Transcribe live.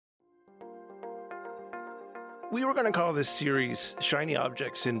We were going to call this series Shiny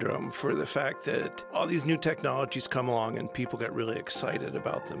Object Syndrome for the fact that all these new technologies come along and people get really excited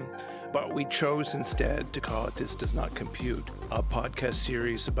about them. But we chose instead to call it This Does Not Compute, a podcast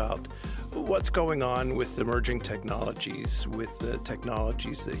series about what's going on with emerging technologies, with the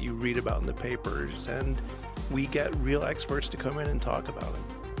technologies that you read about in the papers, and we get real experts to come in and talk about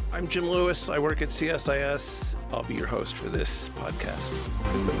it. I'm Jim Lewis. I work at CSIS. I'll be your host for this podcast.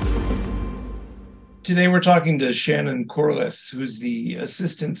 Today we're talking to Shannon Corless, who's the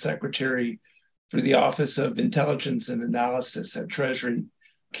Assistant Secretary for the Office of Intelligence and Analysis at Treasury,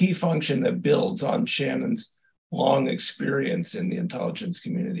 key function that builds on Shannon's long experience in the intelligence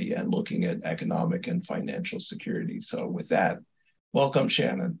community and looking at economic and financial security. So with that, welcome,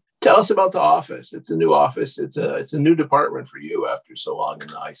 Shannon. Tell us about the office. It's a new office. It's a new department for you after so long in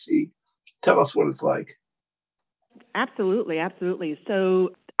the IC. Tell us what it's like. Absolutely.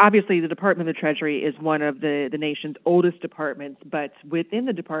 So obviously, the Department of Treasury is one of the nation's oldest departments, but within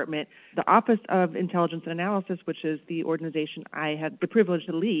the department, the Office of Intelligence and Analysis, which is the organization I had the privilege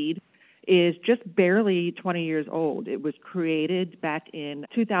to lead, is just barely 20 years old. It was created back in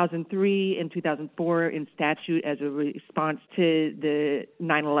 2003 and 2004 in statute as a response to the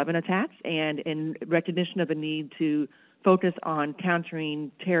 9/11 attacks and in recognition of a need to focus on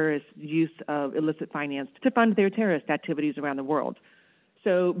countering terrorist use of illicit finance to fund their terrorist activities around the world.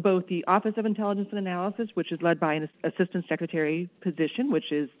 So both the Office of Intelligence and Analysis, which is led by an Assistant Secretary position,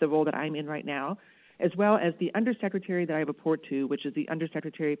 which is the role that I'm in right now, as well as the Undersecretary that I report to, which is the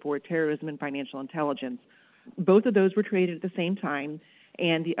Undersecretary for Terrorism and Financial Intelligence. Both of those were created at the same time,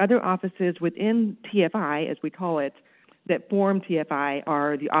 and the other offices within TFI, as we call it, that form TFI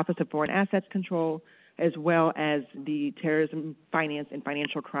are the Office of Foreign Assets Control, as well as the Terrorism, Finance, and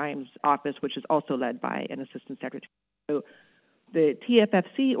Financial Crimes Office, which is also led by an Assistant Secretary. So the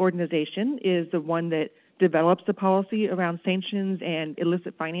TFFC organization is the one that develops the policy around sanctions and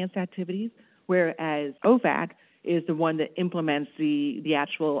illicit finance activities, whereas OFAC is the one that implements the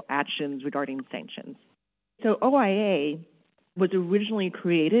actual actions regarding sanctions. So OIA was originally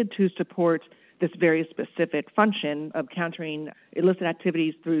created to support this very specific function of countering illicit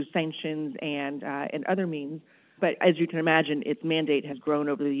activities through sanctions and other means. But as you can imagine, its mandate has grown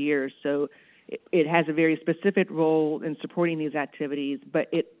over the years. So it has a very specific role in supporting these activities, but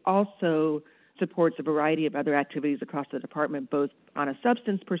it also supports a variety of other activities across the department, both on a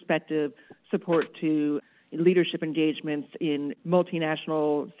substance perspective, support to leadership engagements in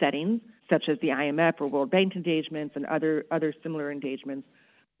multinational settings, such as the IMF or World Bank engagements and other similar engagements.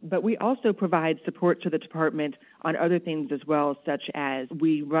 But we also provide support to the department on other things as well, such as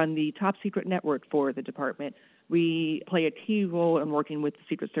we run the top secret network for the department. We play a key role in working with the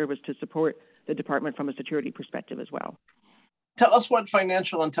Secret Service to support the department from a security perspective as well. Tell us what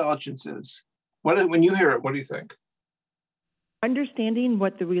financial intelligence is. When you hear it, what do you think? Understanding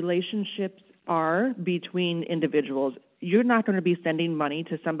what the relationships are between individuals. You're not going to be sending money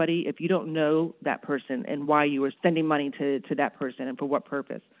to somebody if you don't know that person and why you are sending money to that person and for what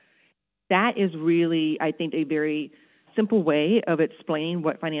purpose. That is really, I think, a very simple way of explaining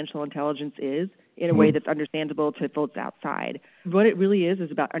what financial intelligence is in a way that's understandable to folks outside. What it really is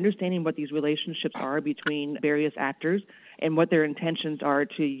about understanding what these relationships are between various actors and what their intentions are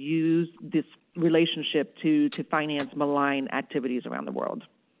to use this relationship to finance malign activities around the world.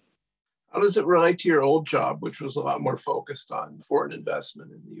 How does it relate to your old job, which was a lot more focused on foreign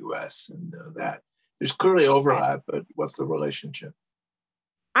investment in the U.S. and that? There's clearly overlap, but what's the relationship?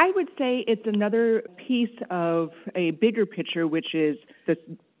 I would say it's another piece of a bigger picture, which is this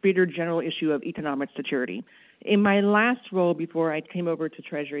bigger general issue of economic security. In my last role before I came over to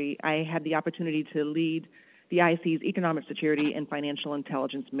Treasury, I had the opportunity to lead the IC's Economic Security and Financial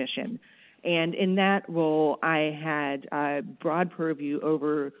Intelligence mission. And in that role, I had a broad purview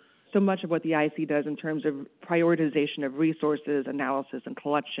over so much of what the IC does in terms of prioritization of resources, analysis, and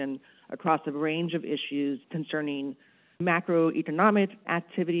collection across a range of issues concerning macroeconomic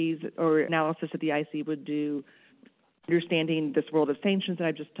activities or analysis that the IC would do, understanding this world of sanctions that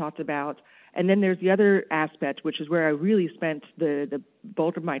I just talked about. And then there's the other aspect, which is where I really spent the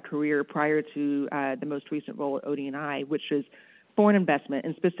bulk of my career prior to the most recent role at ODNI, which is foreign investment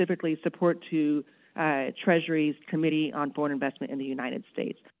and specifically support to Treasury's Committee on Foreign Investment in the United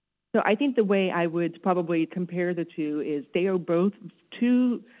States. So I think the way I would probably compare the two is they are both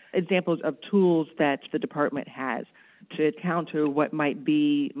two examples of tools that the department has to counter what might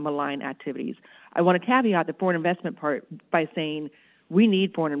be malign activities. I want to caveat the foreign investment part by saying we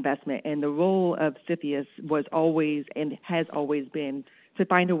need foreign investment, and the role of CFIUS was always and has always been to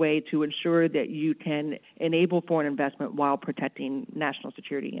find a way to ensure that you can enable foreign investment while protecting national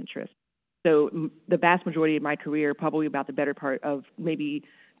security interests. So the vast majority of my career, probably about the better part of maybe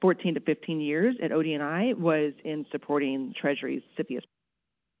 14 to 15 years at ODNI, was in supporting Treasury's CFIUS.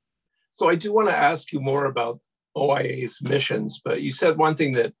 So I do want to ask you more about OIA's missions, but you said one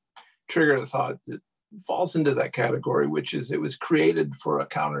thing that triggered a thought that falls into that category, which is it was created for a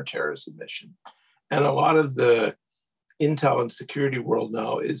counterterrorism mission. And a lot of the intel and security world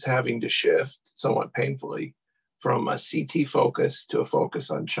now is having to shift somewhat painfully from a CT focus to a focus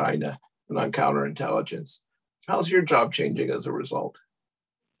on China and on counterintelligence. How's your job changing as a result?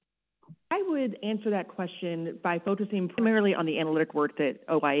 I would answer that question by focusing primarily on the analytic work that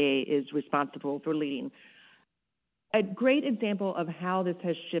OIA is responsible for leading. A great example of how this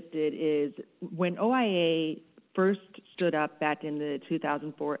has shifted is when OIA first stood up back in the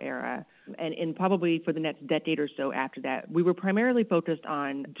 2004 era, and probably for the next decade or so after that, we were primarily focused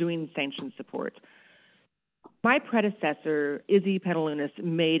on doing sanctions support. My predecessor, Izzy Petalunas,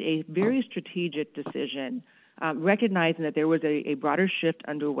 made a very strategic decision, recognizing that there was a broader shift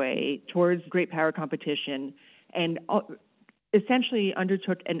underway towards great power competition, and essentially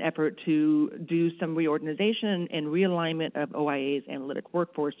undertook an effort to do some reorganization and realignment of OIA's analytic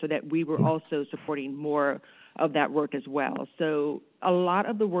workforce so that we were also supporting more of that work as well. So a lot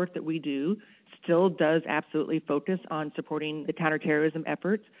of the work that we do still does absolutely focus on supporting the counterterrorism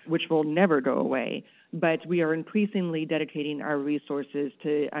efforts, which will never go away. But we are increasingly dedicating our resources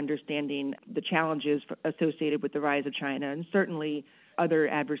to understanding the challenges associated with the rise of China and certainly other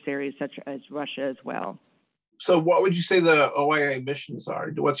adversaries such as Russia as well. So what would you say the OIA missions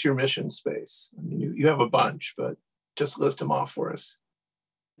are? What's your mission space? I mean, you have a bunch, but just list them off for us.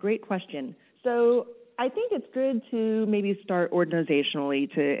 Great question. So I think it's good to maybe start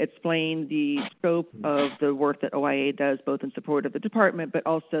organizationally to explain the scope of the work that OIA does, both in support of the department, but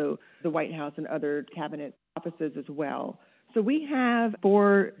also the White House and other cabinet offices as well. So we have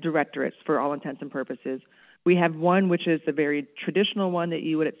 4 directorates for all intents and purposes. We have one, which is the very traditional one that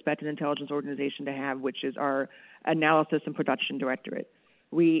you would expect an intelligence organization to have, which is our Analysis and Production Directorate.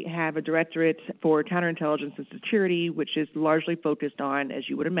 We have a directorate for counterintelligence and security, which is largely focused on, as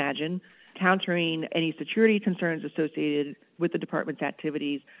you would imagine, countering any security concerns associated with the department's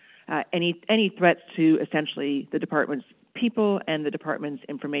activities, any threats to essentially the department's people and the department's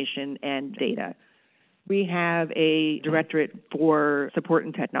information and data. We have a directorate for support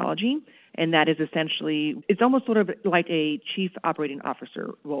and technology, and that is essentially, it's almost sort of like a chief operating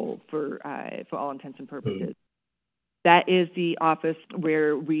officer role for all intents and purposes. That is the office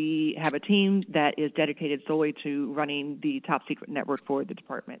where we have a team that is dedicated solely to running the top secret network for the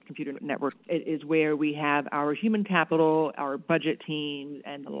department, computer network. It is where we have our human capital, our budget teams,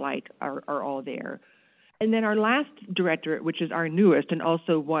 and the like are all there. And then our last directorate, which is our newest and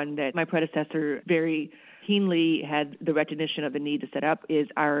also one that my predecessor very keenly had the recognition of the need to set up, is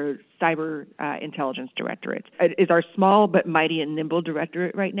our Cyber Intelligence Directorate. It is our small but mighty and nimble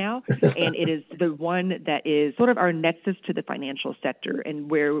directorate right now, and it is the one that is sort of our nexus to the financial sector and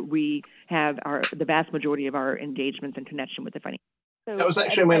where we have the vast majority of our engagements and connection with the financial sector. That was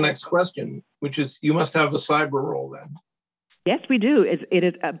actually my next question, which is you must have a cyber role then. Yes, we do. It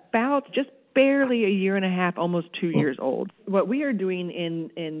is about just barely a year and a half, almost 2 years old. What we are doing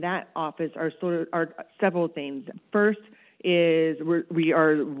in that office are several things. First is we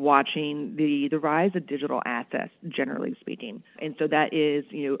are watching the rise of digital assets, generally speaking. And so that is,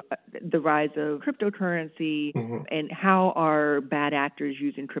 the rise of cryptocurrency and how are bad actors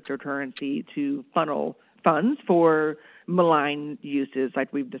using cryptocurrency to funnel funds for malign uses,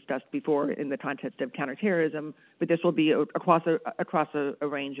 like we've discussed before in the context of counterterrorism, but this will be across a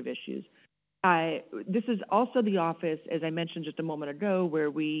range of issues. This is also the office, as I mentioned just a moment ago, where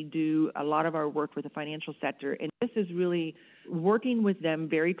we do a lot of our work with the financial sector. And this is really working with them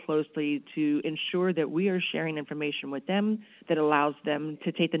very closely to ensure that we are sharing information with them that allows them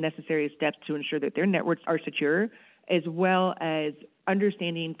to take the necessary steps to ensure that their networks are secure, as well as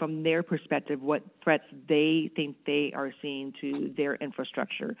understanding from their perspective what threats they think they are seeing to their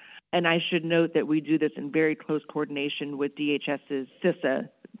infrastructure. And I should note that we do this in very close coordination with DHS's CISA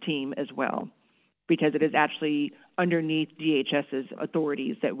team as well, because it is actually underneath DHS's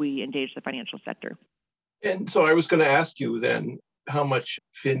authorities that we engage the financial sector. And so I was going to ask you then how much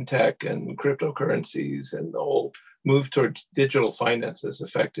fintech and cryptocurrencies and the whole move towards digital finance has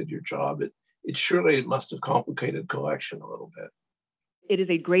affected your job. It must have complicated collection a little bit. It is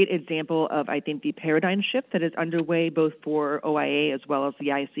a great example of, I think, the paradigm shift that is underway both for OIA as well as the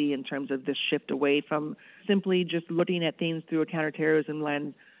IC in terms of this shift away from simply just looking at things through a counterterrorism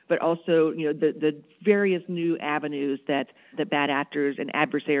lens, but also, the various new avenues that the bad actors and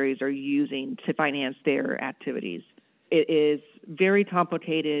adversaries are using to finance their activities. It is very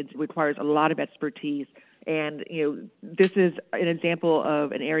complicated, requires a lot of expertise. And, this is an example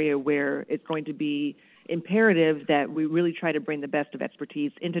of an area where it's going to be imperative that we really try to bring the best of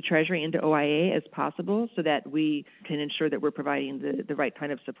expertise into Treasury, into OIA as possible, so that we can ensure that we're providing the right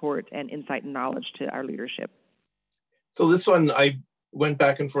kind of support and insight and knowledge to our leadership. So this one, I went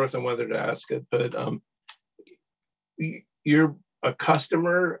back and forth on whether to ask it, but you're a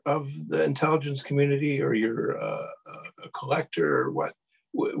customer of the intelligence community, or you're a collector, or what?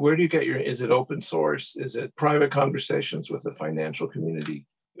 Where do you get is it open source? Is it private conversations with the financial community?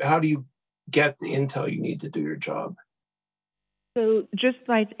 How do you get the intel you need to do your job? So just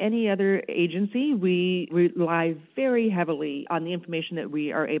like any other agency, we rely very heavily on the information that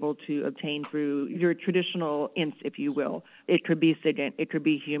we are able to obtain through your traditional INTs, if you will. It could be SIGINT, it could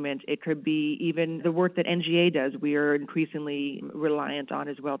be HUMINT, it could be even the work that NGA does. We are increasingly reliant on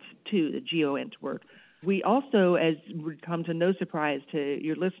as well, too, the GeoINT work. We also, as would come to no surprise to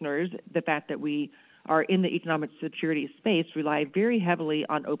your listeners, the fact that we are in the economic security space, rely very heavily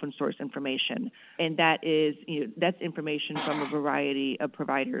on open source information. And that is, that's information from a variety of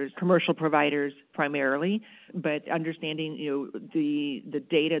providers, commercial providers primarily, but understanding, the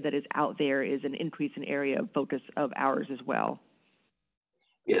data that is out there is an increasing area of focus of ours as well.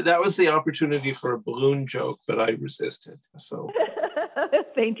 Yeah, that was the opportunity for a balloon joke, but I resisted. So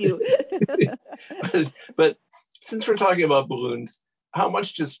thank you. but since we're talking about balloons, how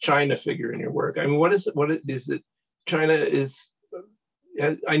much does China figure in your work? I mean, what is it? China is,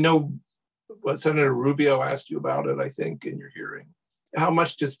 I know what Senator Rubio asked you about it, I think, in your hearing. How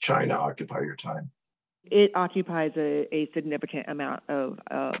much does China occupy your time? It occupies a significant amount of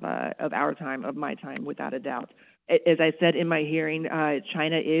our time, of my time, without a doubt. As I said in my hearing,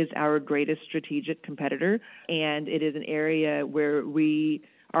 China is our greatest strategic competitor, and it is an area where we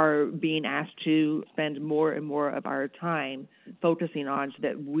are being asked to spend more and more of our time focusing on, so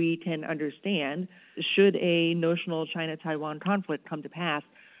that we can understand, should a notional China-Taiwan conflict come to pass,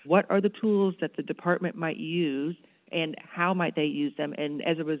 what are the tools that the department might use and how might they use them? And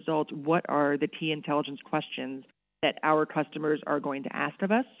as a result, what are the key intelligence questions that our customers are going to ask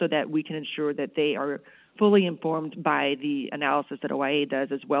of us, so that we can ensure that they are fully informed by the analysis that OIA does,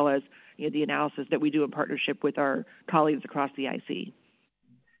 as well as the analysis that we do in partnership with our colleagues across the IC.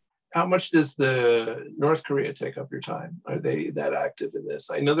 How much does the North Korea take up your time? Are they that active in this?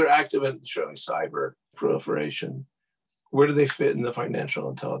 I know they're active in showing cyber proliferation. Where do they fit in the financial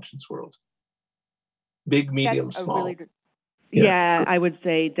intelligence world? Big, medium, small? Really good. Yeah, I would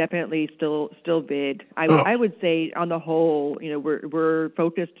say definitely still big. I would say on the whole, we're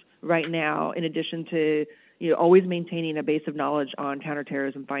focused right now, in addition to always maintaining a base of knowledge on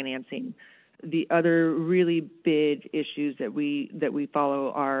counterterrorism financing. The other really big issues that we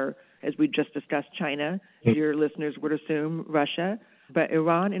follow are, as we just discussed, China. Your listeners would assume Russia, but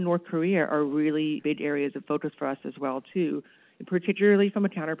Iran and North Korea are really big areas of focus for us as well too, particularly from a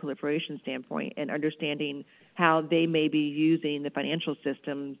counterproliferation standpoint, and understanding how they may be using the financial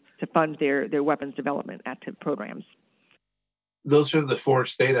systems to fund their weapons development active programs. Those are the four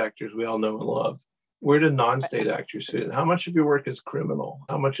state actors we all know and love. Where do non-state actors fit in? How much of your work is criminal?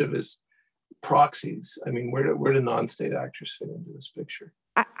 How much of it is proxies? I mean, where do non-state actors fit into this picture?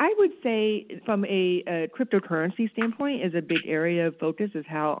 I would say, from a cryptocurrency standpoint, is a big area of focus, is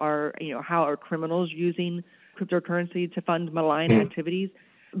how are criminals using cryptocurrency to fund malign activities.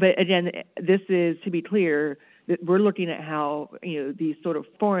 But again, this is, to be clear, that we're looking at how these sort of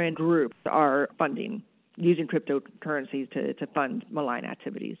foreign groups are using cryptocurrencies to fund malign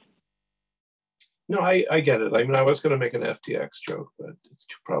activities. No, I get it. I mean, I was going to make an FTX joke, but it's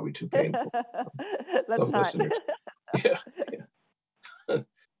probably too painful. Some listeners. Yeah.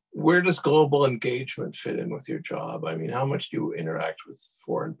 Where does global engagement fit in with your job? I mean, how much do you interact with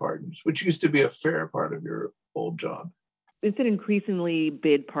foreign partners, which used to be a fair part of your old job? It's an increasingly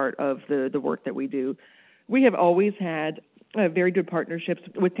big part of the work that we do. We have always had very good partnerships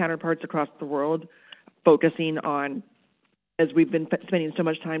with counterparts across the world, focusing on, as we've been spending so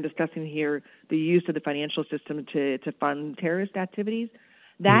much time discussing here, the use of the financial system to fund terrorist activities.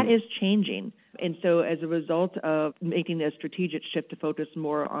 That is changing. And so as a result of making a strategic shift to focus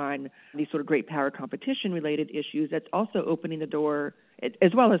more on these sort of great power competition related issues, that's also opening the door,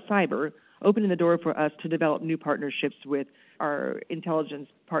 as well as cyber, opening the door for us to develop new partnerships with our intelligence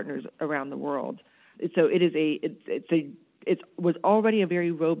partners around the world. So it was already a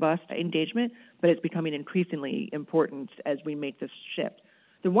very robust engagement, but it's becoming increasingly important as we make this shift.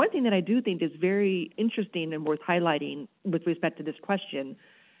 The one thing that I do think is very interesting and worth highlighting with respect to this question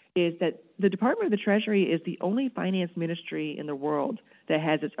is that the Department of the Treasury is the only finance ministry in the world that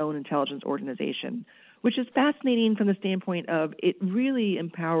has its own intelligence organization. which is fascinating from the standpoint of it really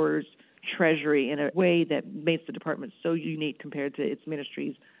empowers Treasury in a way that makes the department so unique compared to its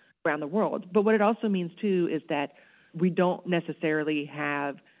ministries around the world. But what it also means, too, is that we don't necessarily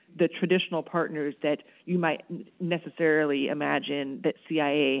have the traditional partners that you might necessarily imagine that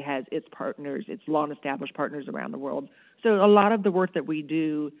CIA has its partners, its long-established partners around the world. So a lot of the work that we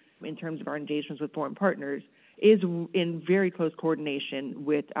do in terms of our engagements with foreign partners is in very close coordination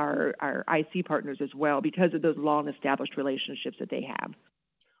with our IC partners as well because of those long-established relationships that they have.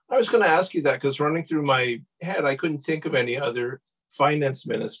 I was going to ask you that because running through my head, I couldn't think of any other finance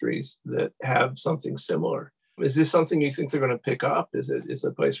ministries that have something similar. Is this something you think they're going to pick up? Is it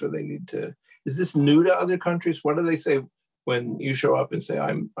a place where they need to? Is this new to other countries? What do they say when you show up and say,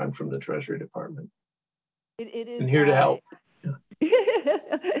 "I'm from the Treasury Department"? It is and here to help.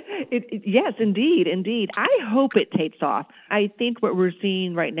 Yes, indeed. I hope it takes off. I think what we're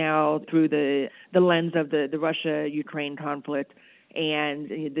seeing right now through the lens of the Russia-Ukraine conflict and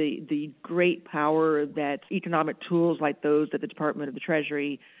the great power that economic tools like those that the Department of the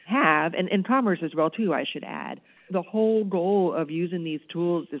Treasury have, and commerce as well too, I should add. The whole goal of using these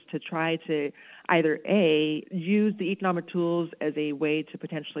tools is to try to either A, use the economic tools as a way to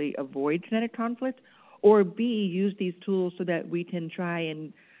potentially avoid kinetic conflict, or B, use these tools so that we can try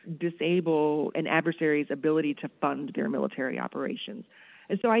and disable an adversary's ability to fund their military operations.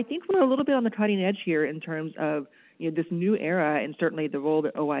 And so I think we're a little bit on the cutting edge here in terms of this new era and certainly the role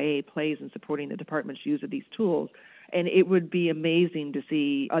that OIA plays in supporting the department's use of these tools. And it would be amazing to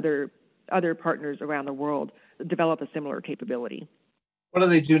see other partners around the world develop a similar capability. What do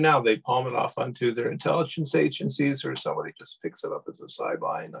they do now? They palm it off onto their intelligence agencies, or somebody just picks it up as a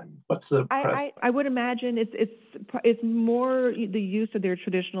sideline? What's the press? I would imagine it's more the use of their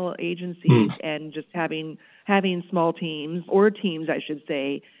traditional agencies and just having small teams, or teams, I should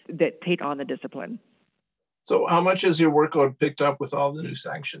say, that take on the discipline. So how much has your workload picked up with all the new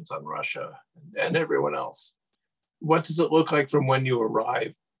sanctions on Russia and everyone else? What does it look like from when you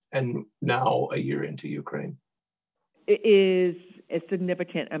arrived and now a year into Ukraine? It is a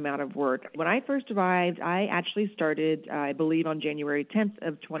significant amount of work. When I first arrived, I actually started, I believe, on January 10th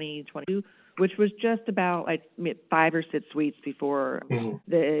of 2022, which was just about 5 or 6 weeks before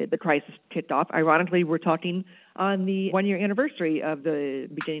the crisis kicked off. Ironically, we're talking on the 1-year anniversary of the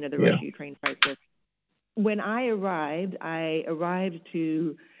beginning of the Russia-Ukraine crisis. When I arrived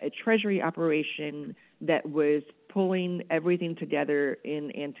to a Treasury operation that was pulling everything together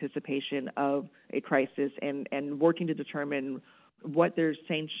in anticipation of a crisis and working to determine what their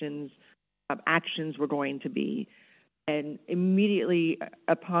sanctions actions were going to be. And immediately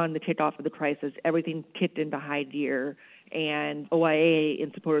upon the kickoff of the crisis, everything kicked into high gear, and OIA,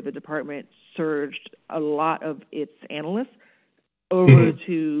 in support of the department, surged a lot of its analysts over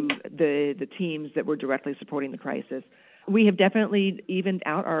to the teams that were directly supporting the crisis. We have definitely evened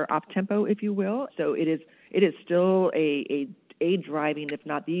out our op tempo, if you will. So it is still a driving, if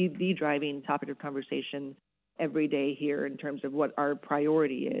not the driving topic of conversation every day here in terms of what our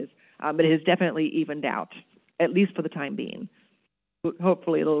priority is. But it has definitely evened out, at least for the time being.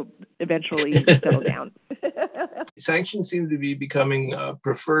 Hopefully it'll eventually settle down. Sanctions seem to be becoming a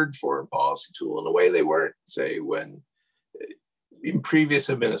preferred foreign policy tool in a way they weren't, say, when in previous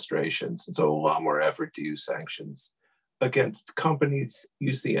administrations. And so a lot more effort to use sanctions against companies,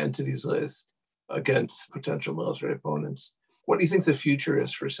 use the entities list, against potential military opponents. What do you think the future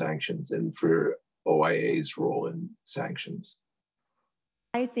is for sanctions and for OIA's role in sanctions?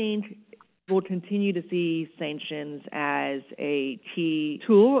 I think we'll continue to see sanctions as a key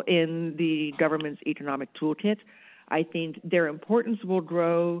tool in the government's economic toolkit. I think their importance will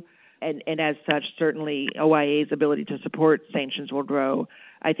grow, and as such, certainly OIA's ability to support sanctions will grow.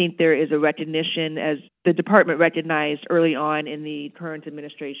 I think there is a recognition, as the department recognized early on in the current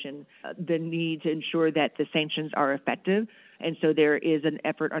administration, the need to ensure that the sanctions are effective. And so there is an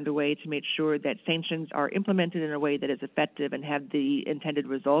effort underway to make sure that sanctions are implemented in a way that is effective and have the intended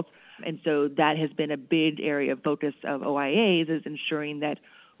results. And so that has been a big area of focus of OIA's, is ensuring that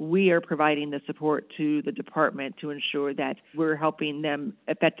we are providing the support to the department to ensure that we're helping them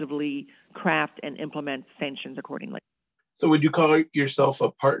effectively craft and implement sanctions accordingly. So would you call yourself a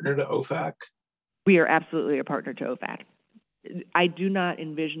partner to OFAC? We are absolutely a partner to OFAC. I do not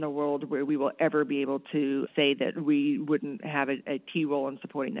envision a world where we will ever be able to say that we wouldn't have a key role in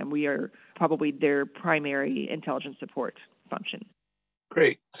supporting them. We are probably their primary intelligence support function.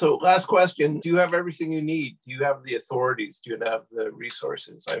 Great. So last question, do you have everything you need? Do you have the authorities? Do you have the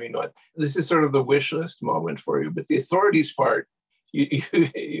resources? I mean, this is sort of the wish list moment for you, but the authorities part,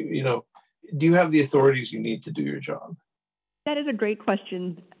 you know, do you have the authorities you need to do your job? That is a great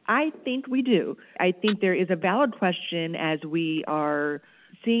question. I think we do. I think there is a valid question as we are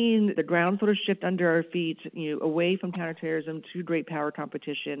seeing the ground sort of shift under our feet, away from counterterrorism to great power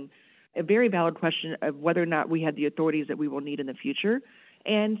competition. A very valid question of whether or not we have the authorities that we will need in the future.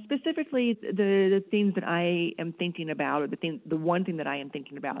 And specifically, the things that I am thinking about, or the one thing that I am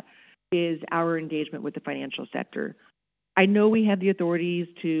thinking about, is our engagement with the financial sector. I know we have the authorities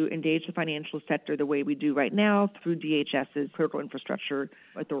to engage the financial sector the way we do right now through DHS's critical infrastructure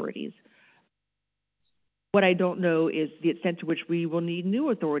authorities. What I don't know is the extent to which we will need new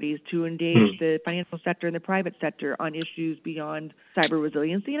authorities to engage the financial sector and the private sector on issues beyond cyber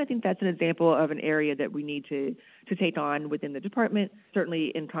resiliency. And I think that's an example of an area that we need to take on within the department,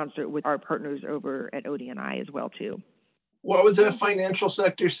 certainly in concert with our partners over at ODNI as well, too. What would the financial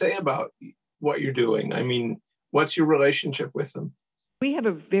sector say about what you're doing? I mean, what's your relationship with them? We have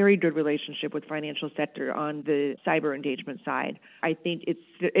a very good relationship with financial sector on the cyber engagement side. I think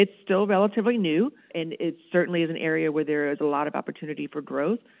it's still relatively new, and it certainly is an area where there is a lot of opportunity for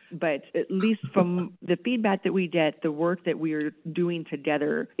growth. But at least from the feedback that we get, the work that we are doing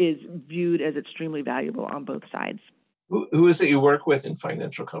together is viewed as extremely valuable on both sides. Who is it you work with in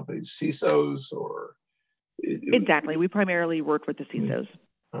financial companies? CISOs or? Exactly. We primarily work with the CISOs.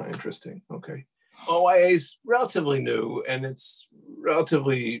 Oh, interesting. Okay. OIA is relatively new and it's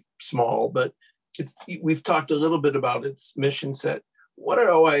relatively small, but we've talked a little bit about its mission set. What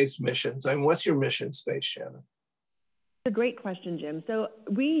are OIA's missions? I mean, what's your mission space, Shannon? It's a great question, Jim. So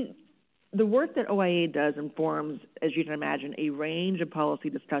the work that OIA does informs, as you can imagine, a range of policy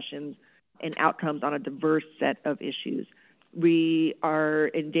discussions and outcomes on a diverse set of issues. We are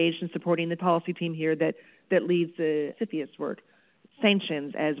engaged in supporting the policy team here that leads the CFIUS work.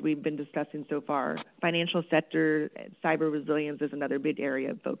 Sanctions, as we've been discussing so far, financial sector, cyber resilience is another big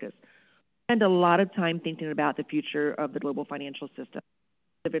area of focus. And a lot of time thinking about the future of the global financial system,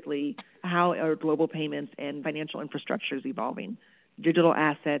 specifically how are global payments and financial infrastructure is evolving, digital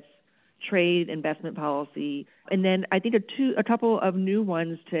assets, trade, investment policy. And then I think a couple of new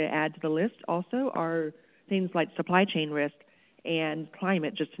ones to add to the list also are things like supply chain risk and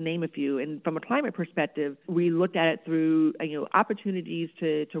climate, just to name a few. And from a climate perspective, we looked at it through opportunities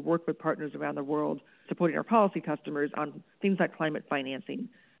to work with partners around the world, supporting our policy customers on things like climate financing,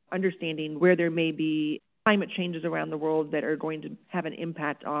 understanding where there may be climate changes around the world that are going to have an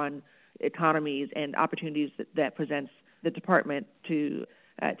impact on economies and opportunities that presents the department to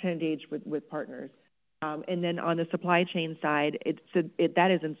engage with partners. And then on the supply chain side,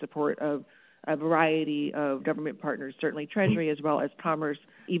 that is in support of a variety of government partners, certainly Treasury as well as Commerce,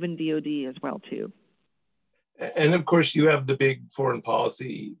 even DOD as well, too. And of course, you have the big foreign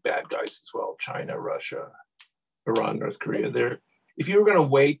policy bad guys as well, China, Russia, Iran, North Korea. If you were going to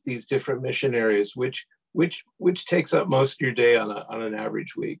weight these different mission areas, which takes up most of your day on an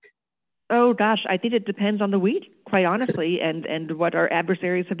average week? Oh, gosh, I think it depends on the week, quite honestly, and what our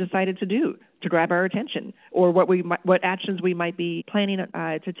adversaries have decided to do to grab our attention, or what actions we might be planning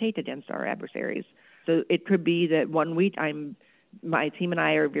to take against our adversaries. So it could be that one week my team and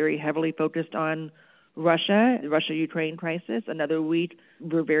I are very heavily focused on Russia, the Russia-Ukraine crisis. Another week,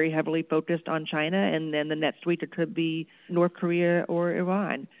 we're very heavily focused on China, and then the next week it could be North Korea or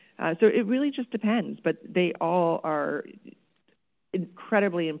Iran. So it really just depends, but they all are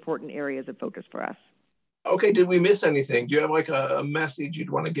incredibly important areas of focus for us. Okay, did we miss anything? Do you have like a message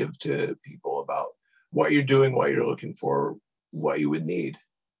you'd want to give to people about what you're doing, what you're looking for, what you would need?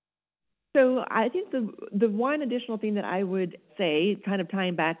 So I think the one additional thing that I would say, kind of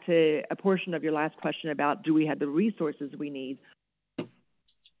tying back to a portion of your last question about do we have the resources we need,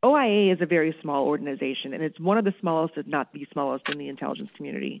 OIA is a very small organization, and it's one of the smallest, if not the smallest, in the intelligence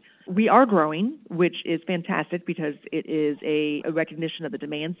community. We are growing, which is fantastic because it is a recognition of the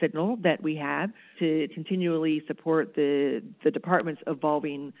demand signal that we have to continually support the department's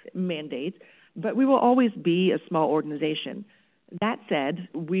evolving mandates. But we will always be a small organization. That said,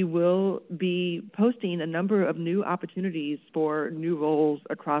 we will be posting a number of new opportunities for new roles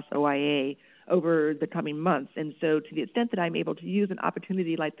across OIA over the coming months. And so to the extent that I'm able to use an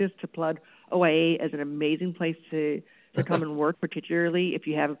opportunity like this to plug OIA as an amazing place to come and work, particularly if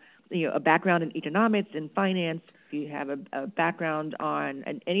you have a background in economics and finance, if you have a background on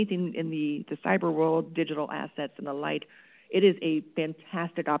anything in the cyber world, digital assets and the like, it is a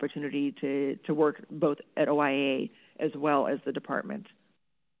fantastic opportunity to work both at OIA as well as the department.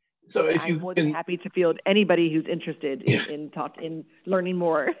 So if I'm more than happy to field anybody who's interested in learning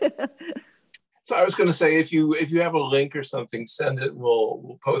more. So I was going to say, if you have a link or something, send it.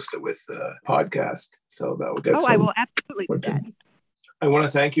 We'll post it with the podcast, so that will get. I will absolutely do that. I want to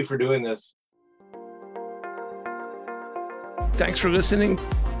thank you for doing this. Thanks for listening.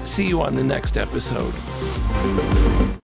 See you on the next episode.